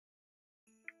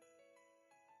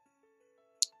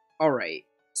Alright,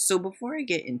 so before I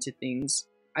get into things,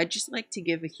 I'd just like to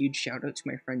give a huge shout out to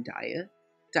my friend Daya.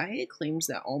 Daya claims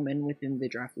that all men within the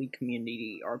Draft League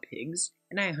community are pigs,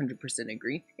 and I 100%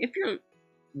 agree. If you're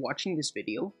watching this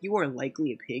video, you are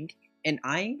likely a pig, and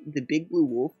I, the big blue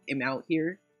wolf, am out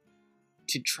here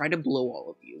to try to blow all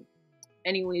of you.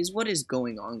 Anyways, what is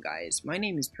going on, guys? My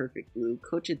name is Perfect Blue,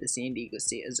 coach at the San Diego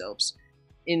State Elves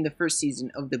in the first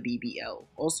season of the BBL,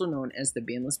 also known as the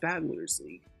Bandless Battlers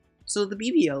League. So the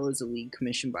BBL is a league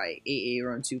commissioned by AA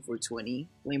Run 2420,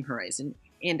 Flame Horizon,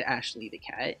 and Ashley the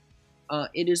Cat.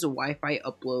 It is a Wi-Fi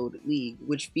upload league,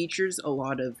 which features a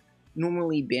lot of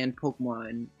normally banned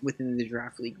Pokemon within the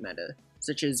Draft League meta,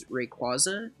 such as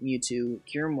Rayquaza, Mewtwo,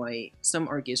 Kyurem White, some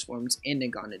Arceus forms, and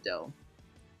Naganadel.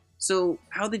 So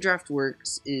how the draft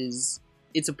works is,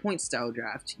 it's a point-style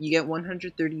draft. You get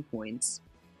 130 points.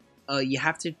 You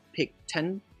have to pick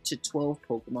 10 to 12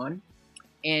 Pokemon,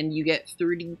 and you get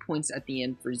 30 points at the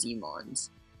end for Zmons.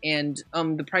 And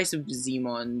the price of the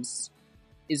Zmons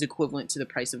is equivalent to the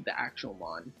price of the actual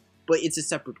Mon, but it's a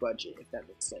separate budget, if that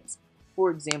makes sense. For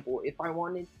example, if I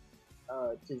wanted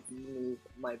to Z-move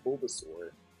my Bulbasaur,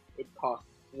 it costs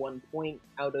 1 point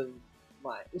out of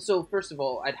my... So first of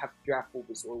all, I'd have to draft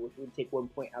Bulbasaur, which would take 1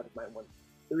 point out of my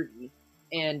 130,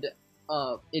 and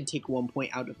it'd take 1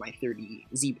 point out of my 30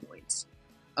 Z points,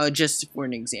 just for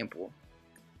an example.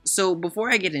 So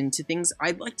before I get into things,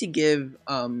 I'd like to give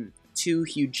two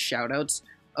huge shoutouts.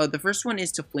 The first one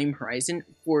is to Flame Horizon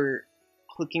for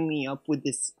hooking me up with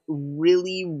this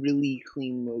really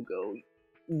clean logo.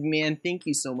 Man, thank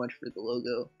you so much for the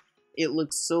logo. It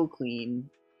looks so clean.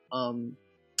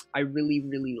 I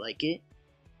really like it.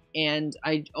 And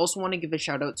I also want to give a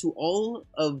shout out to all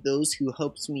of those who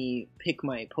helped me pick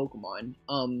my Pokemon.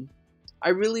 I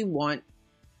really want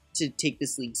to take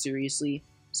this league seriously,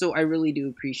 so I really do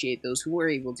appreciate those who were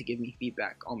able to give me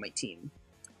feedback on my team.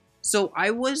 So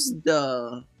I was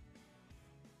the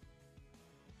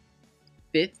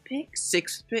fifth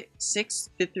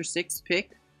or sixth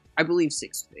pick, I believe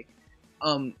sixth pick,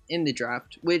 in the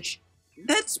draft, which,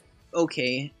 that's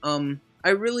okay. I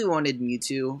really wanted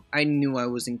Mewtwo. I knew I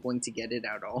wasn't going to get it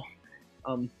at all.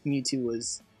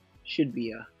 Mewtwo should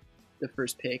be the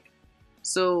first pick.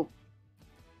 So,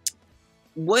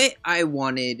 what I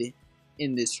wanted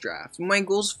in this draft, my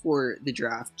goals for the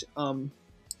draft,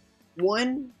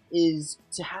 one is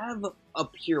to have a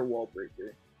pure wall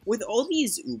breaker. With all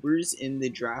these Ubers in the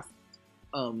draft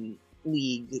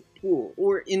league pool,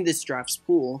 or in this draft's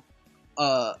pool,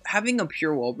 having a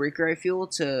pure wall breaker, I feel,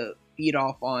 to feed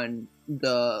off on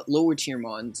the lower tier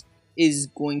mons is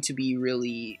going to be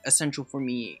really essential for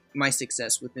my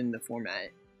success within the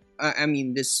format. I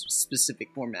mean, this specific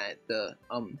format, the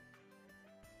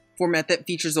format that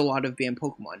features a lot of banned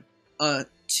Pokemon.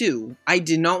 Two, I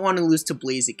did not want to lose to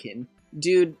Blaziken.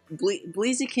 Dude,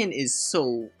 Blaziken is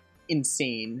so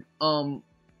insane.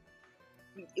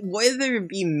 Whether it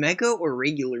be Mega or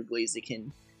regular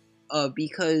Blaziken,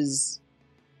 because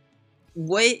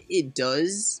what it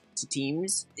does to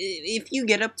teams, if you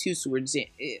get up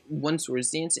one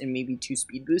Swords Dance and maybe 2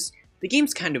 Speed Boosts, the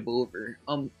game's kind of over.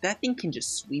 That thing can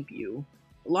just sweep you.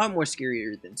 A lot more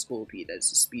scarier than Scolipede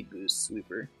as a Speed Boost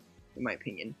sweeper, in my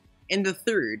opinion. And the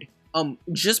third,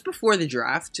 just before the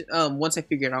draft, once I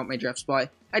figured out my draft spot,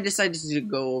 I decided to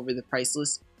go over the price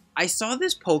list. I saw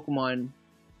this Pokemon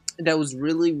that was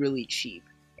really cheap,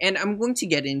 and I'm going to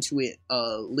get into it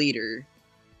later,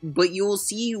 but you will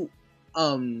see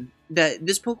that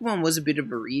this Pokemon was a bit of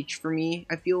a reach for me,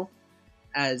 I feel,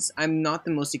 as I'm not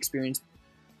the most experienced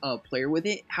player with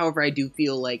it. However, I do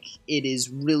feel like it is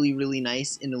really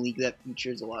nice in a league that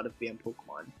features a lot of banned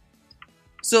Pokemon.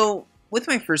 So, with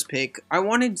my first pick, I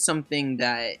wanted something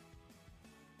that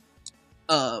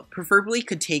preferably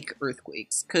could take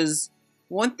Earthquakes, because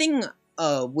one thing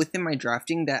within my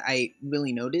drafting that I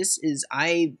really notice is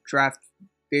I draft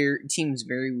teams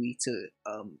very weak to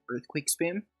Earthquake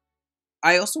spam.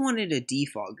 I also wanted a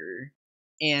Defogger,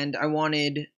 and I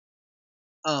wanted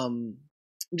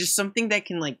just something that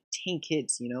can like tank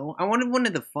hits, you know? I wanted one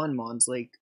of the fun mons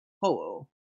like Ho-Oh,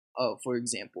 for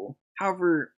example.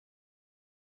 However,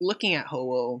 looking at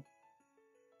Ho-Oh,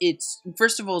 it's,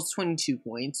 first of all, it's 22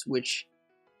 points, which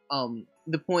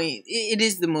the point, it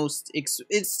is the most,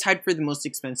 it's tied for the most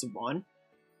expensive one.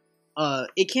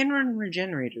 It can run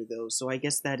Regenerator though, so I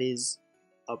guess that is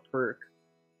a perk.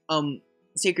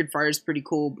 Sacred Fire is pretty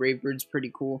cool, Brave Bird's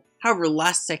pretty cool. However,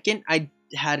 last second, I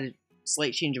had a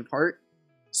slight change of heart.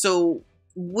 So,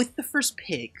 with the first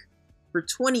pick, for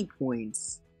 20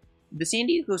 points, the San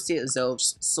Diego State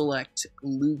Elves select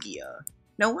Lugia.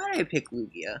 Now, why did I pick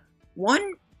Lugia?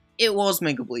 One, it was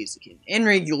Mega Blaziken, and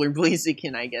regular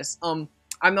Blaziken, I guess.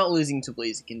 I'm not losing to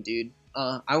Blaziken, dude.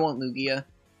 I want Lugia.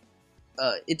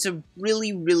 It's a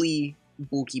really, really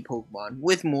bulky Pokemon.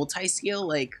 With multi-scale,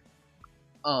 like,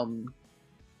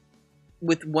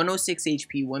 with 106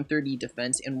 HP, 130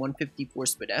 defense, and 154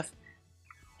 SPDF,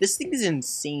 this thing is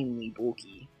insanely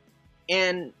bulky.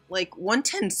 And, like,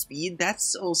 110 speed,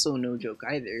 that's also no joke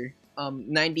either.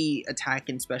 90 attack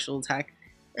and special attack,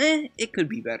 it could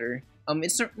be better.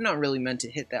 It's not really meant to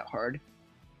hit that hard.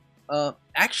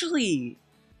 Actually,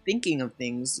 thinking of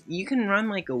things, you can run,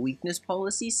 like, a weakness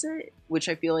policy set, which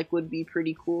I feel like would be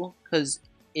pretty cool, because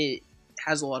it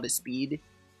has a lot of speed,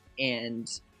 and,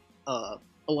 a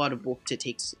lot of bulk to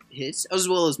take hits, as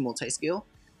well as multi-scale.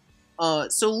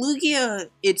 So Lugia,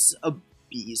 it's a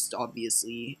beast,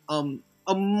 obviously.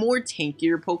 A more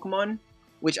tankier Pokemon,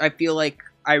 which I feel like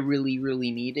I really,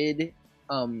 really needed,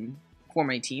 for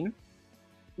my team.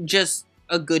 Just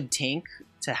a good tank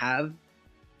to have,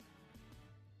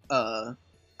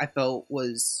 I felt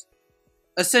was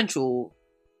essential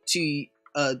to,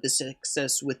 the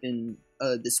success within,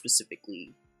 this specific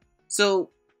league. So,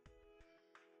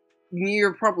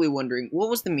 you're probably wondering, what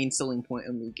was the main selling point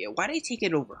of Lugia? Why did I take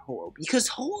it over Ho-Oh? Because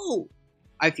Ho-Oh,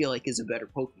 I feel like, is a better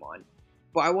Pokemon.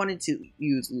 But I wanted to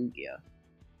use Lugia.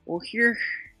 Well, here,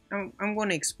 I'm going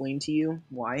to explain to you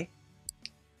why.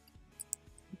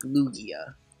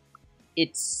 Lugia.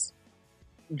 It's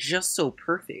just so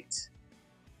perfect.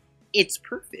 It's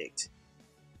perfect.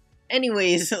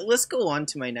 Anyways, let's go on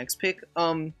to my next pick.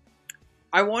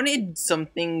 I wanted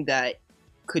something that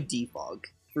could defog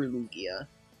for Lugia.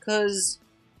 Because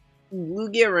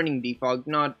Lugia running defog,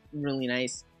 not really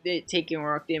nice. Taking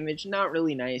rock damage, not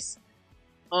really nice.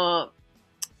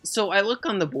 So I look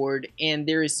on the board, and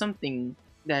there is something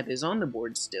that is on the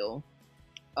board still,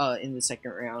 in the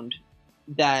second round,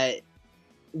 that,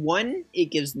 one,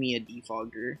 it gives me a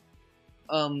defogger.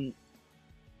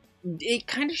 It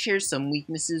kind of shares some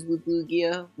weaknesses with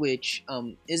Lugia, which,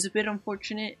 is a bit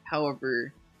unfortunate.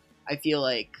 However, I feel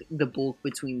like the bulk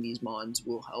between these mons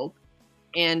will help.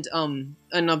 And,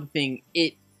 another thing,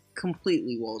 it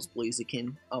completely walls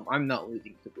Blaziken. I'm not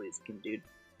losing to Blaziken, dude.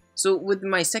 So, with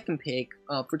my second pick,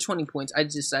 for 20 points, I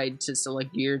decided to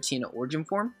select Giratina Origin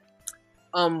Form.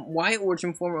 Why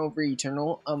Origin Form over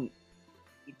Eternal?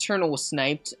 Eternal was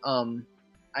sniped.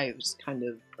 I was kind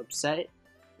of upset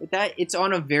with that. It's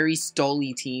on a very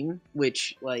stally team,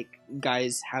 which, like,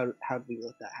 guys, how do we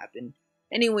let that happen?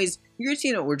 Anyways,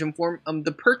 Giratina Origin Form,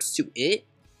 the perks to it,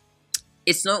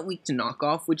 it's not weak to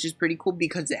knockoff, which is pretty cool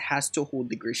because it has to hold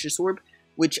the Gracious Orb,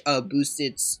 which boosts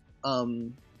its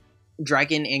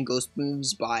Dragon and Ghost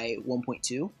moves by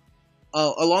 1.2.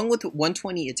 Along with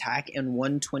 120 attack and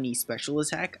 120 special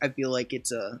attack, I feel like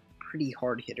it's a pretty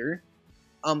hard hitter.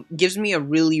 Gives me a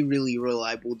really, really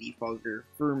reliable defogger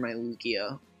for my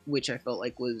Lugia, which I felt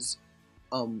like was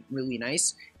really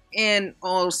nice. And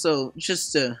also,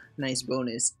 just a nice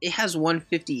bonus, it has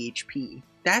 150 HP.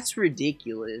 That's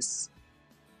ridiculous.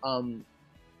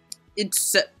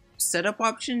 Its setup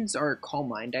options are Calm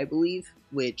Mind, I believe,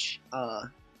 which,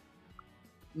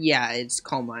 yeah, it's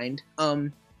Calm Mind.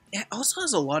 It also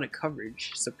has a lot of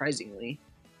coverage, surprisingly.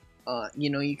 You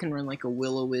know, you can run like a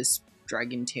Will-O-Wisp,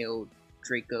 Dragon Tail,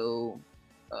 Draco,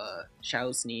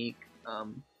 Shadow Sneak.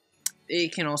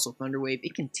 It can also Thunder Wave.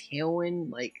 It can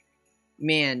Tailwind. Like,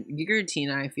 man,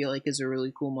 Giratina, I feel like, is a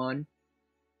really cool mon.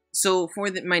 So, for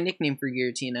my nickname for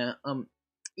Giratina,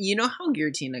 you know how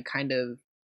Giratina kind of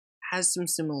has some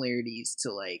similarities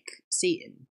to, like,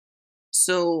 Satan.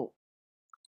 So,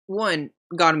 one,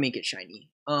 gotta make it shiny.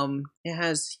 It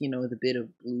has, you know, the bit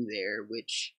of blue there,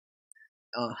 which,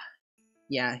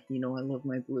 yeah, you know, I love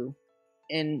my blue.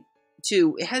 And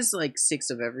two, it has, like, 6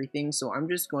 of everything, so I'm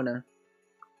just gonna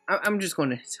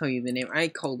tell you the name. I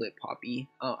called it Poppy.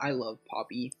 I love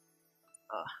Poppy.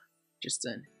 Just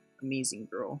an amazing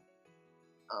girl.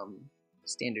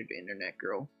 Standard internet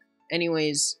girl.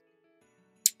 Anyways,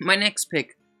 my next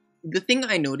pick, the thing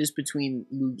I noticed between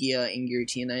Lugia and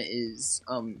Giratina is,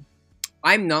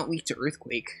 I'm not weak to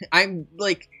Earthquake. I'm,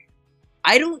 like,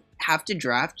 I don't have to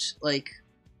draft, like,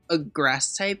 a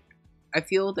grass type, I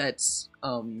feel, that's,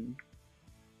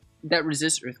 that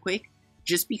resists Earthquake,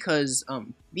 just because,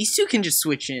 these two can just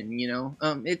switch in, you know?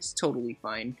 It's totally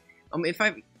fine. If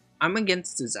I'm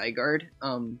against the Zygarde,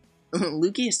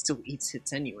 Lugia still eats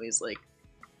hits anyways, like,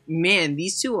 man,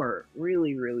 these two are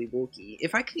really, really bulky.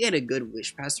 If I could get a good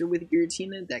Wish Passer with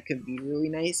Giratina, that could be really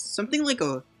nice. Something like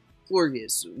a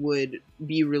Florges would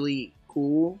be really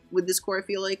cool with this core, I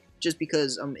feel like, just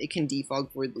because it can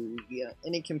defog for the Lugia,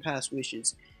 and it can pass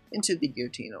wishes into the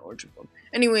Giratina Origin Form.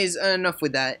 Anyways, enough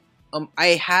with that. I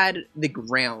had the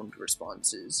ground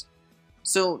responses.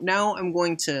 So now I'm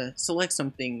going to select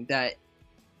something that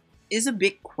is a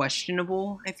bit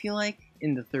questionable, I feel like,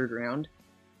 in the third round.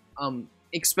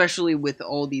 Especially with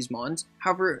all these mons.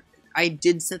 However, I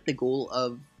did set the goal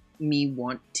of me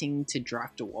wanting to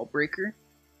draft a wall breaker.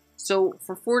 So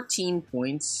for 14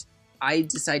 points, I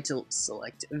decide to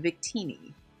select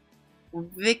Victini.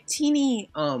 Victini,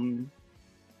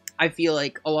 I feel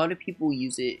like a lot of people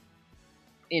use it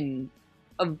in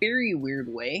a very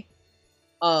weird way.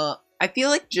 I feel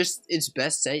like just its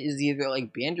best set is either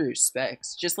like banned or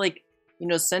specs. Just like,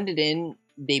 send it in,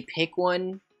 they pick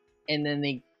one, and then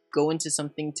they go into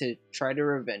something to try to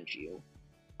revenge you.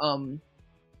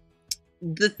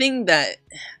 The thing that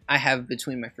I have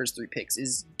between my first three picks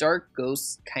is Dark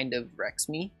Ghost kind of wrecks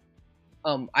me.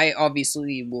 I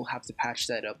obviously will have to patch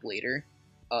that up later.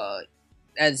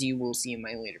 As you will see in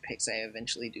my later picks, I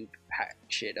eventually do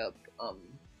patch it up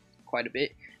quite a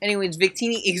bit. Anyways,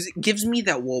 Victini gives me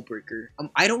that wall breaker.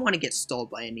 I don't want to get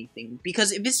stalled by anything,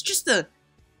 because if it's just a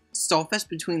stall fest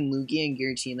between Lugia and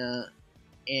Giratina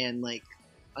and like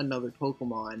another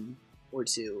Pokemon or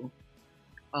two,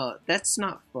 that's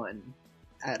not fun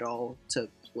at all to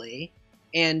play.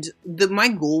 And my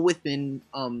goal within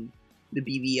the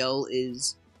BBL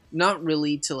is not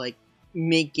really to like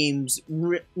make games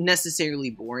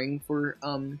necessarily boring for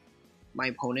my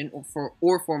opponent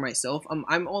or for myself.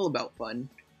 I'm all about fun,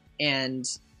 and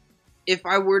if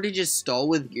I were to just stall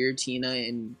with Giratina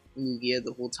and Lugia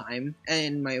the whole time,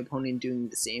 and my opponent doing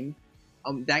the same,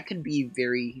 that could be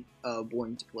very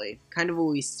boring to play. Kind of a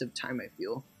waste of time, I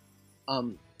feel.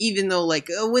 Even though like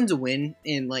a win's a win,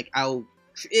 and like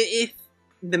if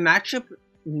the matchup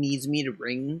needs me to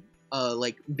bring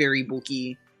like very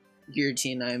bulky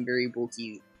Giratina and very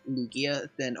bulky Lugia,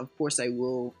 then of course I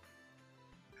will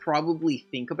probably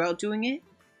think about doing it.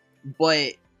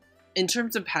 But in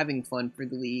terms of having fun for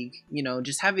the league,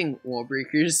 just having wall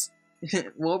breakers,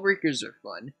 wall breakers are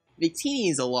fun.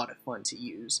 Victini is a lot of fun to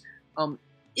use.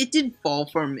 It did fall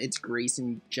from its grace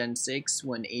in Gen 6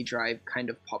 when A-Drive kind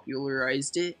of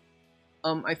popularized it,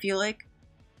 I feel like.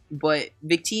 But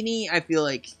Victini, I feel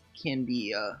like, can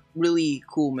be a really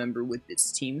cool member with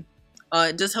this team.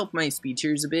 It does help my speed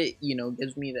tiers a bit,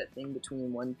 gives me that thing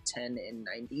between 110 and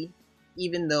 90.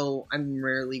 Even though I'm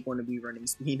rarely going to be running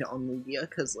speed on Lugia,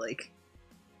 because, like,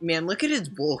 man, look at its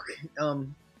bulk.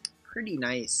 Pretty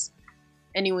nice.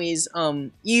 Anyways,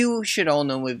 you should all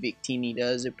know what Victini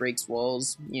does. It breaks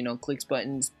walls, clicks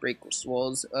buttons, breaks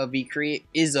walls. V-Create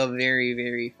is a very,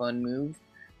 very fun move.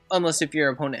 Unless if your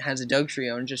opponent has a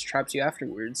Dugtrio and just traps you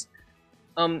afterwards.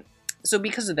 So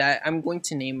because of that, I'm going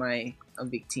to name my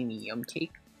Victini Yum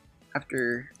Cake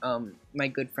after my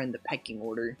good friend the Pecking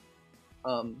Order.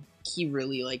 He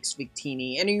really likes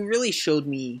Victini, and he really showed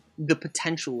me the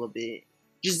potential of it.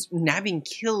 Just nabbing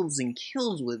kills and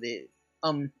kills with it.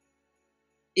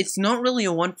 It's not really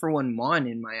a 1-for-1 mon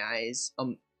in my eyes.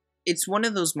 It's one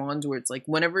of those mons where it's like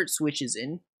whenever it switches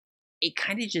in, it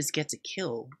kind of just gets a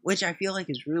kill, which I feel like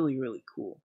is really, really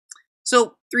cool.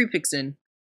 So 3 picks in.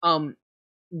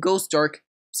 Ghost Dark,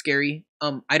 scary.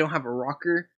 I don't have a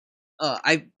rocker.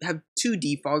 I have 2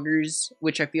 defoggers,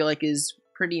 which I feel like is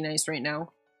pretty nice right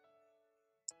now.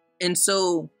 And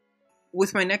so,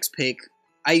 with my next pick,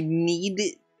 I'm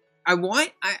the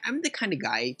kind of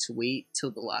guy to wait till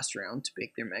the last round to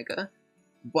pick their Mega,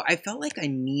 but I felt like I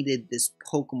needed this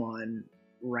Pokemon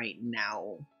right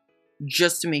now,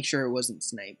 just to make sure it wasn't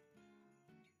Snipe.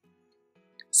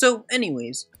 So,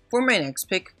 anyways, for my next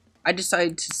pick, I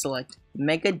decided to select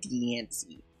Mega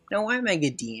Diancie. Now, why Mega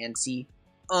Diancie?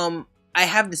 I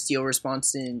have the Steel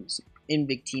response in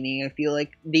Victini. I feel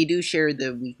like they do share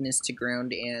the weakness to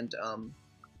ground and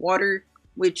water,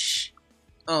 which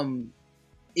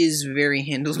is very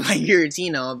handled by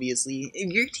Giratina, obviously.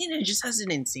 Giratina just has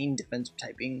an insane defensive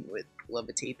typing with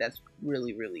Levitate. That's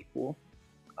really, really cool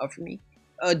for me.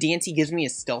 Diancie gives me a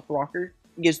Stealth Rocker.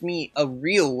 Gives me a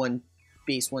real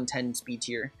base 110 speed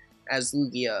tier. As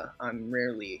Lugia, I'm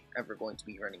rarely ever going to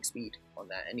be running speed on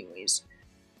that anyways.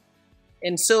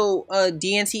 And so,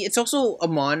 Diancie, it's also a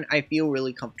mon I feel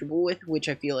really comfortable with, which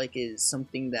I feel like is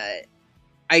something that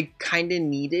I kind of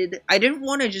needed. I didn't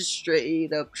want to just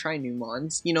straight up try new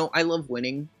mons. I love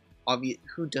winning.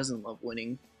 Who doesn't love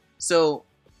winning? So,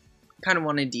 kind of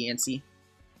wanted Diancie.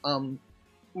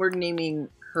 We're naming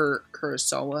her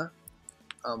Kurosawa.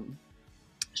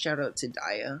 Shout out to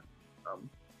Daya.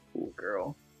 Cool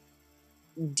girl.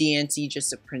 Diancie,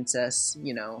 just a princess,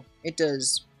 it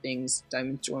does things.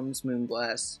 Diamond Storms,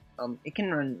 Moonblast. It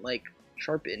can run, like,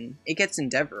 Sharpen. It gets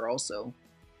Endeavor also,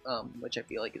 which I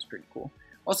feel like is pretty cool.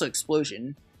 Also,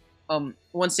 Explosion.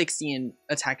 160 in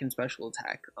attack and special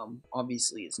attack,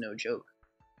 obviously is no joke.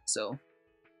 So,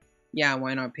 Yeah,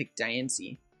 why not pick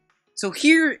Diancie? So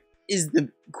here is the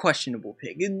questionable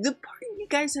pick. The part you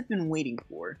guys have been waiting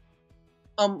for.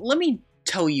 Let me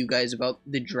tell you guys about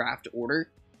the draft order.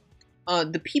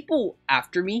 The people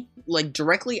after me, like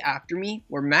directly after me,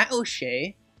 were Matt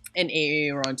O'Shea and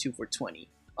Aaron 2 for 20.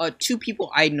 Two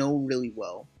people I know really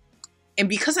well. And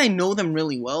because I know them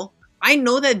really well, I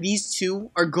know that these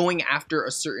two are going after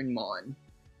a certain Mon.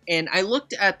 And I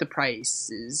looked at the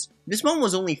prices. This Mon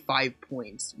was only 5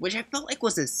 points, which I felt like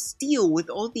was a steal with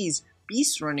all these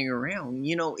beasts running around.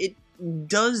 You know, it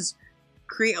does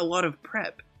create a lot of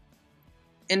prep.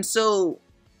 And so,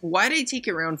 why did I take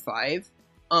it round 5?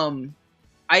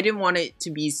 I didn't want it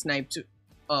to be sniped,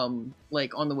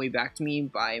 like on the way back to me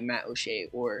by Matt O'Shea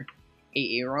or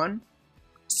Aaron.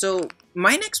 So,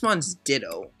 my next Mon's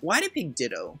Ditto. Why did I pick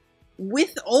Ditto?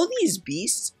 With all these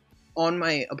beasts on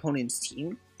my opponent's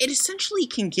team, it essentially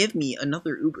can give me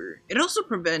another Uber. It also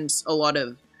prevents a lot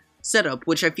of setup,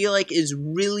 which I feel like is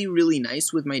really, really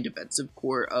nice with my defensive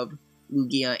core of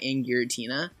Lugia and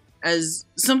Giratina, as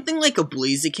something like a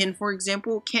Blaziken, for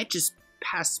example, can't just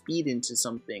pass speed into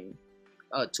something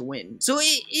to win. So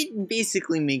it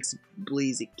basically makes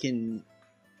Blaziken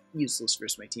useless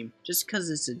versus my team, just because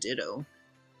it's a Ditto.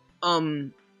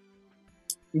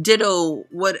 Ditto,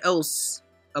 what else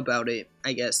about it,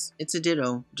 I guess? It's a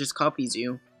Ditto, just copies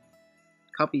you.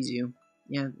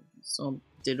 Yeah, that's all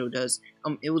Ditto does.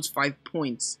 It was 5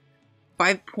 points.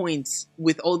 5 points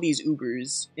with all these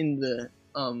Ubers in the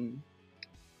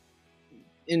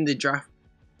draft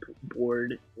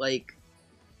board. Like,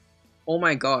 oh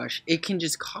my gosh, it can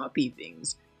just copy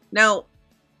things. Now,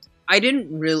 I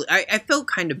felt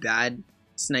kind of bad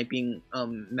sniping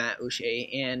Matt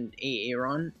O'Shea and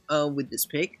Aaron with this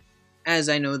pick, as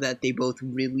I know that they both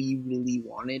really, really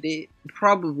wanted it,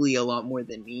 probably a lot more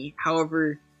than me.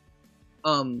 However,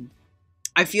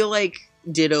 I feel like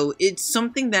Ditto, it's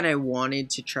something that I wanted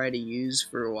to try to use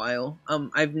for a while.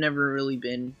 I've never really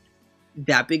been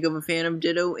that big of a fan of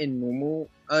Ditto in normal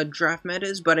draft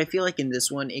metas, but I feel like in this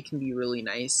one it can be really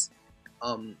nice.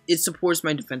 It supports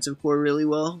my defensive core really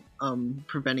well,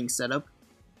 preventing setup,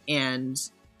 and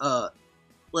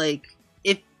like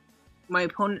if my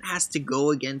opponent has to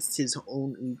go against his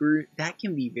own Uber, that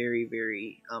can be very,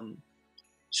 very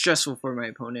stressful for my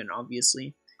opponent,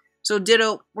 obviously. So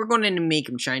Ditto, we're going to make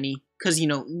him shiny, because, you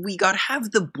know, we gotta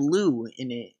have the blue in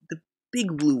it, the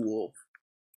big blue wolf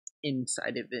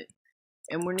inside of it.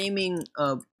 And we're naming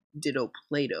Ditto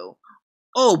Play-Doh.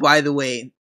 Oh, by the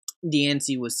way,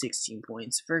 Diancie was 16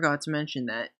 points. Forgot to mention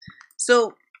that.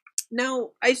 So,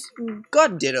 now, I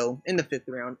got Ditto in the 5th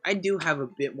round. I do have a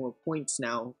bit more points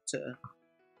now to,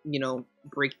 you know,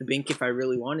 break the bank if I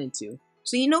really wanted to.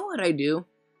 So, you know what I do?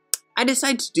 I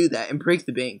decide to do that and break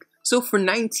the bank. So, for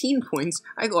 19 points,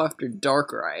 I go after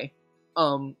Darkrai.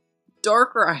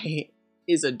 Darkrai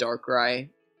is a Darkrai.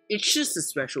 It's just a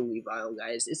special Weavile,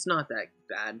 guys. It's not that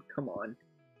bad. Come on.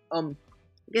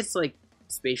 It gets, like,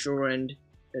 Spatial Rend.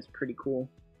 That's pretty cool.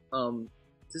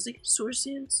 Does it get Swords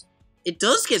Dance? It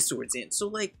does get Swords Dance. So,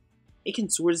 like, it can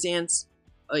Swords Dance.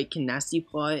 It can Nasty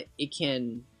Plot. It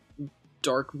can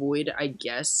Dark Void, I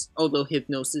guess. Although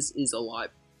Hypnosis is a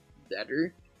lot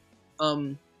better.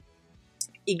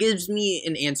 It gives me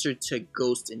an answer to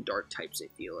Ghost and Dark types, I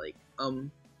feel like.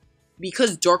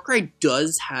 Because Darkrai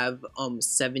does have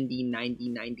 70, 90,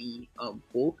 90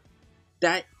 bulk,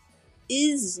 that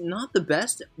is not the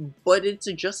best, but it's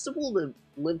adjustable to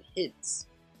live hits,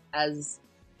 as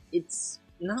it's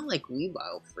not like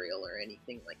Weavile Frail or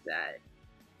anything like that.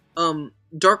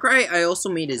 Darkrai, I also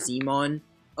made a Zmon.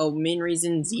 Main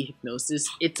reason, Z Hypnosis.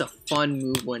 It's a fun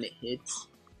move when it hits.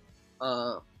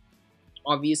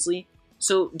 Obviously.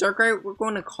 So, Darkrai, we're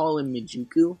going to call him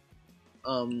Mijuku.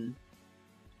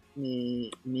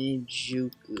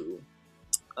 Mijuku.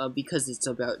 Because it's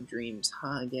about dreams.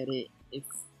 Huh, get it? If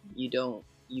you don't,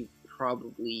 you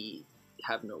probably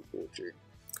have no culture.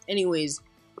 Anyways,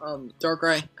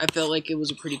 Darkrai, I felt like it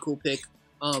was a pretty cool pick.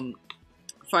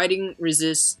 Fighting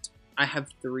Resist, I have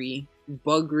 3.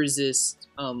 Bug Resist,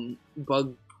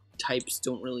 Bug types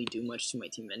don't really do much to my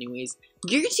team anyways.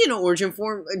 Giratina Origin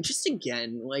Form, just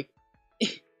again, like,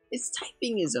 its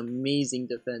typing is amazing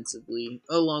defensively,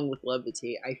 along with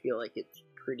Levitate. I feel like it's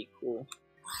pretty cool.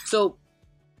 So,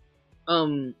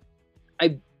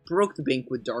 I broke the bank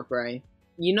with Darkrai.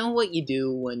 You know what you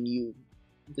do when you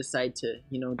decide to,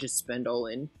 you know, just spend all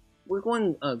in? We're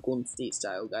going Golden State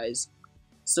style, guys.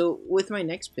 So, with my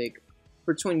next pick,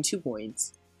 for 22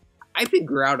 points, I picked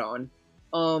Groudon.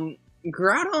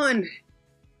 Groudon,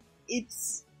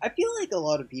 I feel like a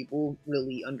lot of people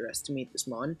really underestimate this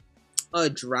mon.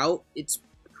 Drought, it's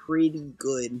pretty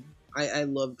good I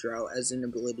love Drought as an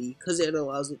ability because it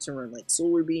allows it to run like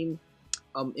Solar Beam.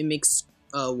 It makes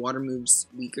water moves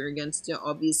weaker against it,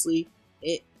 obviously.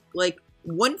 It, like,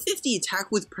 150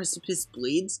 attack with Precipice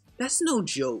Blades, that's no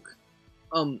joke.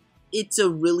 It's a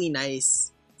really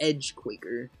nice edge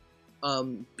Quaker.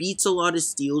 Beats a lot of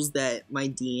steals that my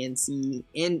DNC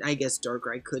and I guess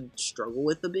Darkrai could struggle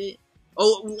with a bit.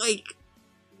 Oh, like,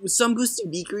 some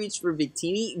boosted beak rates for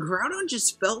Victini, Groudon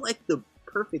just felt like the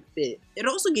perfect fit. It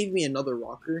also gave me another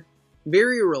rocker.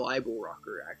 Very reliable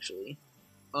rocker, actually.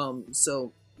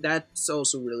 So that's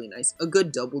also really nice. A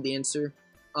good double dancer.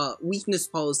 Weakness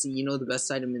policy, you know, the best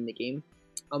item in the game.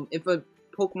 If a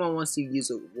Pokemon wants to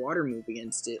use a water move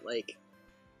against it, like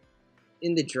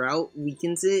in the Drought,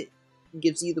 weakens it,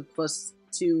 gives you the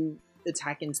 +2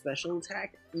 attack and special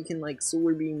attack. You can like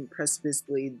Solar Beam, Precipice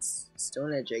Blades,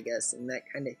 Stone Edge, I guess, and that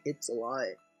kind of hits a lot.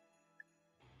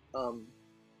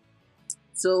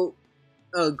 So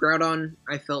Groudon,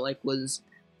 I felt like was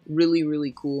really,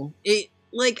 really cool. It,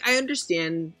 like, I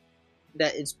understand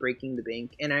that it's breaking the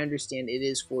bank, and I understand it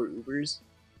is 4 Ubers.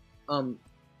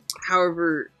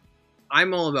 However,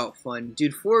 I'm all about fun.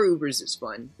 Dude, 4 Ubers is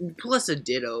fun. Plus a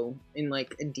Ditto in,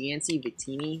 like, a DNC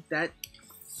Victini. That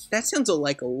sounds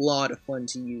like a lot of fun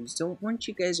to use. Won't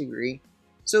you guys agree?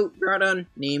 So, Groudon,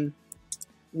 name,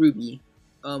 Ruby.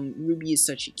 Ruby is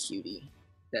such a cutie.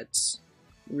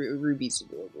 Ruby's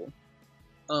adorable.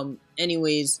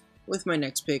 Anyways, with my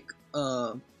next pick,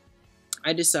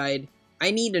 I decide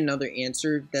I need another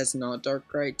answer that's not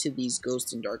Darkrai to these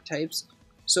Ghost and Dark types.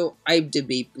 So I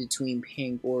debate between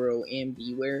Pangoro and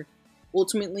Beware.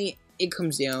 Ultimately, it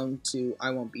comes down to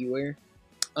I want Beware.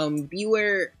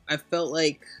 Beware, I felt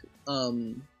like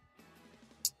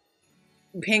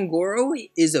Pangoro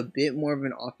is a bit more of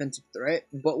an offensive threat,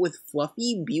 but with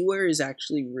Fluffy, Beware is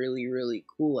actually really, really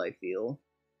cool, I feel.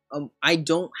 I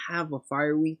don't have a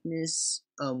fire weakness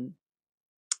on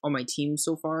my team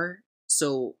so far,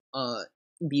 so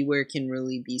Beware can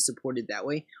really be supported that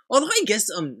way. Although I guess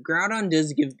Groudon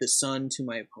does give the sun to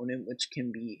my opponent, which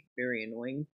can be very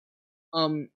annoying.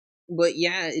 But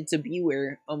yeah, it's a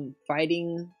Beware.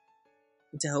 Fighting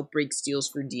to help break steals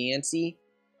for Diancie.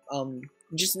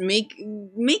 Just make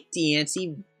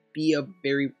Diancie be a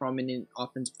very prominent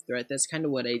offensive threat. That's kind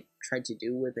of what I tried to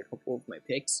do with a couple of my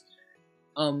picks.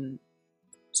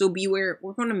 So Beware,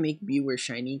 we're gonna make Beware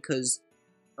shiny because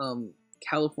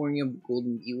California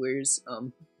Golden Bewares.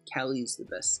 Cali is the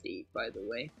best state, by the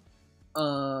way.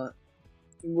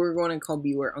 We're going to call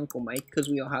Beware Uncle Mike because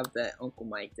we all have that Uncle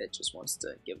Mike that just wants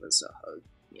to give us a hug,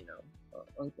 you know,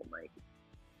 Uncle Mike.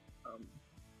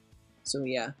 So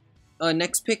yeah,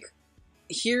 next pick.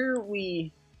 Here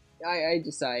I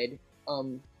decide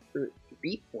for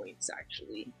 3 points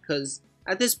actually, because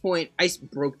at this point I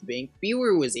broke the bank.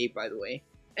 Beware was 8, by the way.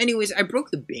 Anyways, I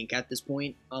broke the bank at this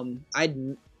point.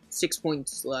 I'd 6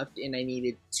 points left, and I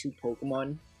needed 2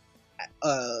 Pokemon,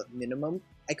 minimum.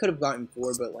 I could have gotten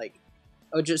 4, but like,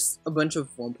 just a bunch of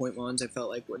 1-point ones I felt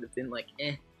like would have been like,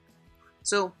 eh.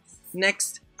 So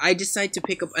next, I decide to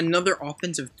pick up another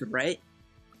offensive threat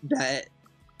that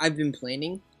I've been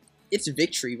planning. It's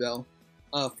Victory Bell,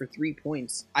 for 3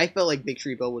 points. I felt like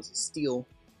Victory Bell was a steal.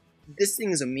 This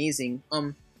thing is amazing.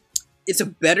 It's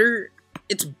better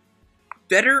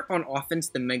on offense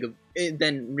than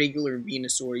regular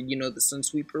Venusaur, you know, the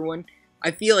Sunsweeper one.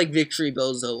 I feel like Victory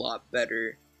Bell is a lot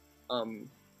better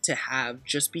to have,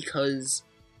 just because,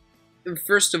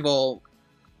 first of all,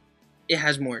 it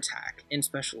has more attack and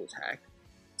special attack.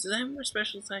 Does it have more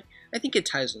special attack? I think it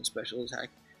ties on special attack.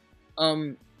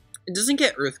 It doesn't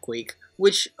get Earthquake,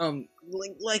 which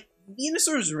like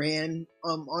Venusaur's ran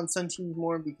on some teams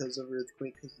more because of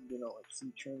Earthquake, because, you know, like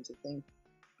Heatran's a thing.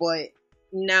 But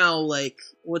now, like,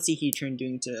 what's a Heatran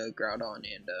doing to Groudon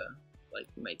and like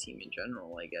my team in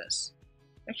general, I guess.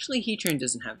 Actually, Heatran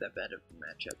doesn't have that bad of a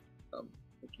matchup,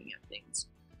 looking at things.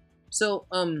 So,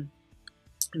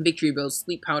 Victory Bell,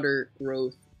 Sleep Powder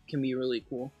growth can be really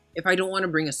cool. If I don't want to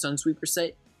bring a Sunsweeper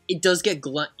set, it does get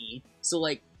Gluttony. So,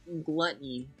 like,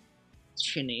 Gluttony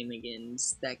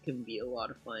shenanigans, that can be a lot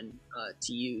of fun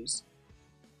to use.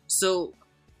 So,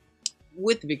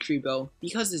 with Victory Bell,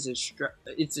 because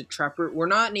it's a Trapper, we're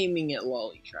not naming it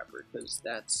Lolly Trapper, because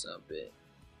that's a bit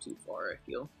too far, I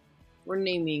feel. We're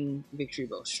naming Victory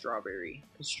Bell Strawberry,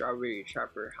 because Strawberry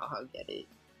Trapper, haha, get it.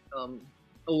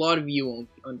 A lot of you won't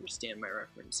understand my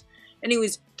reference.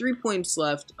 Anyways, 3 points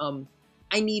left.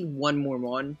 I need 1 more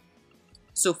Mon.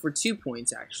 So for 2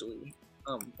 points, actually,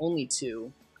 only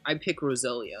 2, I pick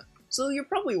Roselia. So you're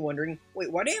probably wondering,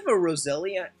 wait, why do I have a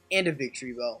Roselia and a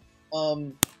Victory Bell?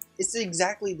 It's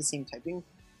exactly the same typing.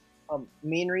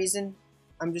 Main reason,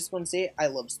 I'm just going to say it, I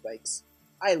love spikes.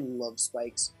 I love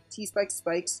spikes.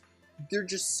 T-spikes, they're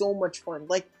just so much fun.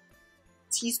 Like,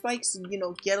 T-spikes, you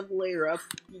know, get a layer up.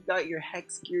 You got your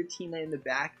Hex Giratina in the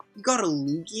back. You got a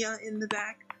Lugia in the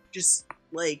back. Just,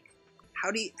 like,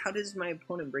 how does my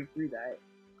opponent break through that?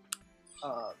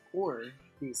 Core,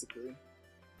 basically.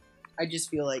 I just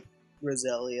feel like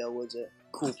Roselia was a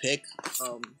cool pick.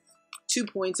 2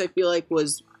 points I feel like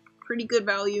was pretty good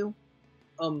value.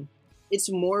 It's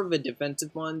more of a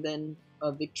defensive one than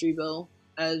a Victory Bell,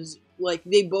 as like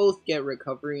they both get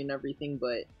recovery and everything,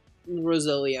 but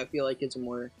Roselia I feel like is a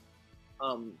more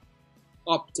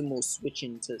optimal switch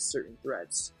into certain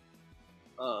threats.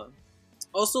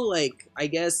 Also, like, I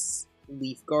guess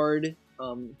Leaf Guard,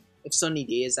 if Sunny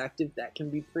Day is active, that can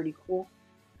be pretty cool,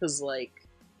 because like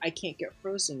I can't get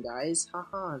frozen, guys.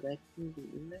 Haha, that can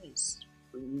be nice.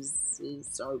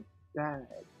 Freezes are bad.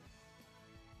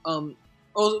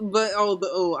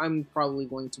 Although I'm probably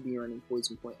going to be running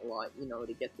Poison Point a lot, you know,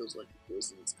 to get those lucky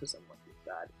poisons, because I'm lucky with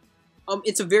that.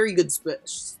 It's a very good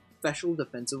special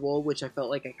defensive wall, which I felt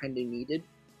like I kind of needed.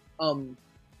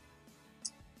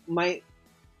 My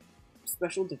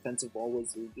special defensive wall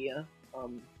was Lugia.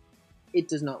 It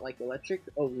does not like electric.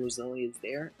 Oh, Roselia is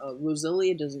there.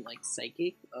 Roselia doesn't like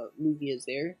psychic. Lugia is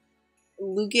there.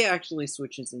 Lugia actually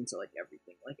switches into like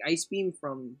everything. Like Ice Beam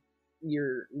from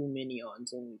your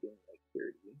Luminion's only doing like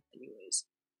 30 anyways.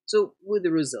 So with the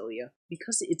Roselia,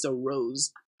 because it's a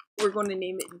rose, we're going to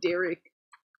name it Derek.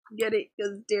 Get it?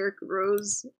 Because Derek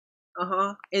Rose.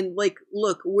 And like,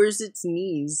 look, where's its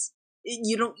knees?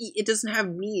 It doesn't have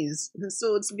knees,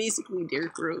 so it's basically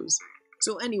Derek Rose.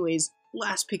 So anyways,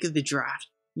 last pick of the draft.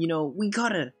 You know, we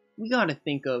gotta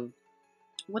think of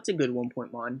what's a good 1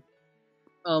 point mon.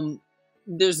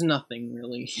 There's nothing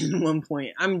really in 1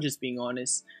 point. I'm just being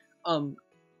honest.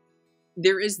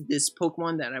 There is this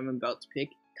Pokemon that I'm about to pick.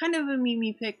 Kind of a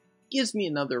Mimi pick. Gives me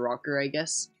another rocker, I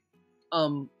guess.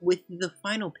 With the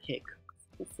final pick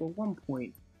for 1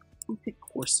 point, we pick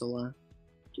Corsola.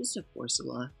 Just a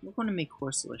Corsola. We're going to make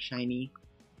Corsola shiny.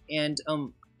 And,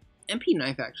 MP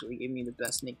Knife actually gave me the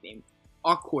best nickname.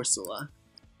 Corsola.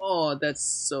 Oh, that's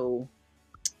so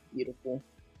beautiful.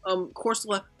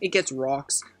 Corsola, it gets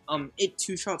rocks. It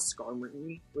two-shot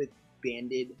Skarmory with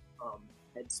banded,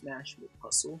 head smash with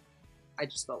hustle. I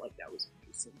just felt like that was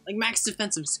interesting. Like, max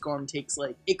defensive Skarm takes,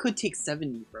 like, it could take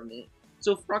 70 from it.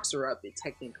 So if rocks are up, it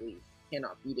technically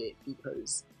cannot beat it,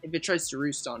 because if it tries to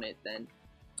roost on it, then,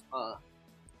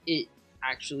 it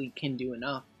actually can do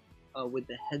enough, with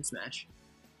the head smash.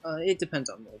 It depends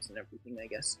on molds and everything, I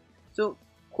guess. So,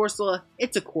 Corsola,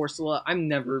 it's a Corsola. I'm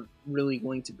never really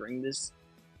going to bring this.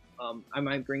 I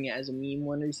might bring it as a meme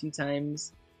 1 or 2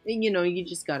 times. And, you know, you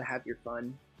just gotta have your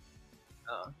fun.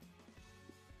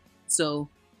 So,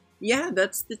 yeah,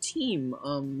 that's the team.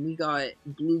 We got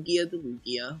Bluegia the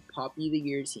Lugia, Poppy the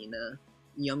Giratina,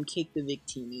 Yumcake the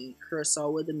Victini,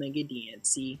 Kurosawa the Mega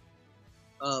Diancie,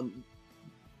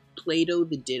 Play-Doh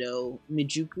the Ditto,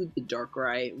 Mijuku the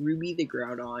Darkrai, Ruby the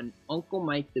Groudon, Uncle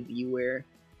Mike the Beware,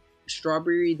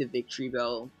 Strawberry the Victory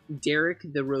Bell, Derek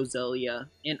the Roselia,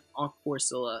 and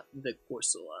Corsola the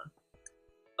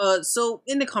Corsola. So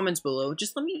in the comments below,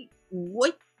 just let me,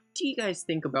 what do you guys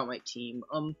think about my team?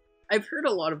 I've heard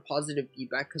a lot of positive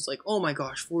feedback, because like, oh my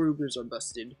gosh, 4 Ubers are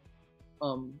busted.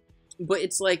 But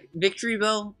it's like, Victory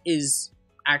Bell is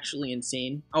actually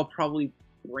insane. I'll probably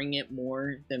bring it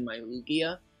more than my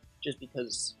Lugia, just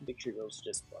because Victory Bell's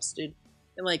just busted.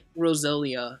 And like,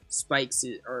 Roselia spikes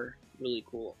are really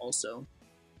cool also.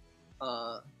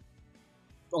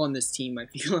 On this team, I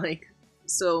feel like.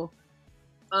 So,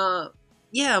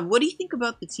 yeah, what do you think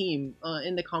about the team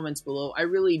in the comments below? I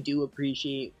really do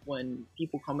appreciate when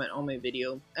people comment on my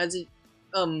video, as it,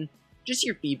 just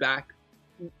your feedback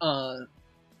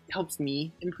helps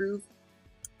me improve.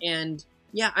 And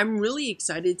yeah, I'm really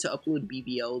excited to upload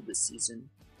BBL this season.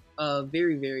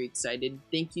 Very, very excited.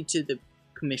 Thank you to the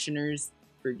commissioners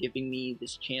for giving me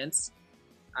this chance.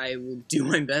 I will do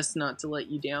my best not to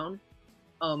let you down.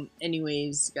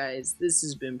 Anyways, guys, this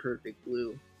has been Perfect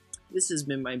Blue. This has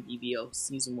been my BBL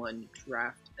Season 1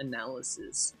 Draft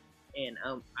Analysis. And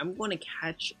I'm going to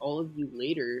catch all of you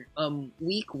later.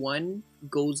 Week 1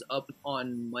 goes up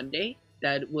on Monday.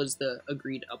 That was the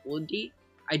agreed upload date.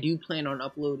 I do plan on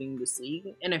uploading this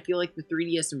league, and I feel like the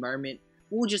 3DS environment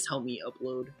will just help me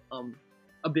upload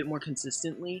a bit more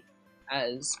consistently,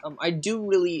 as I do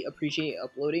really appreciate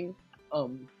uploading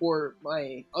for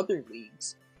my other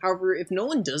leagues. However, if no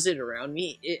one does it around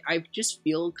me, I just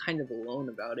feel kind of alone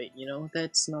about it, you know?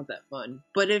 That's not that fun.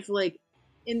 But if, like,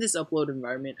 in this upload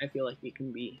environment, I feel like it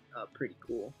can be pretty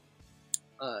cool.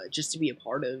 Just to be a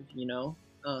part of, you know?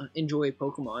 Enjoy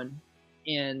Pokemon.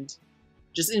 And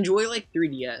Just enjoy like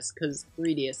 3DS, because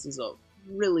 3DS is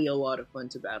really a lot of fun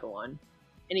to battle on.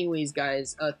 Anyways,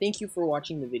 guys, thank you for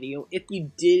watching the video. If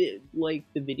you did like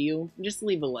the video, just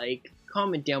leave a like,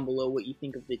 comment down below what you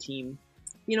think of the team.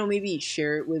 You know, maybe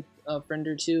share it with a friend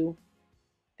or two.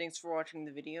 Thanks for watching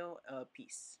the video.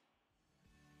 Peace.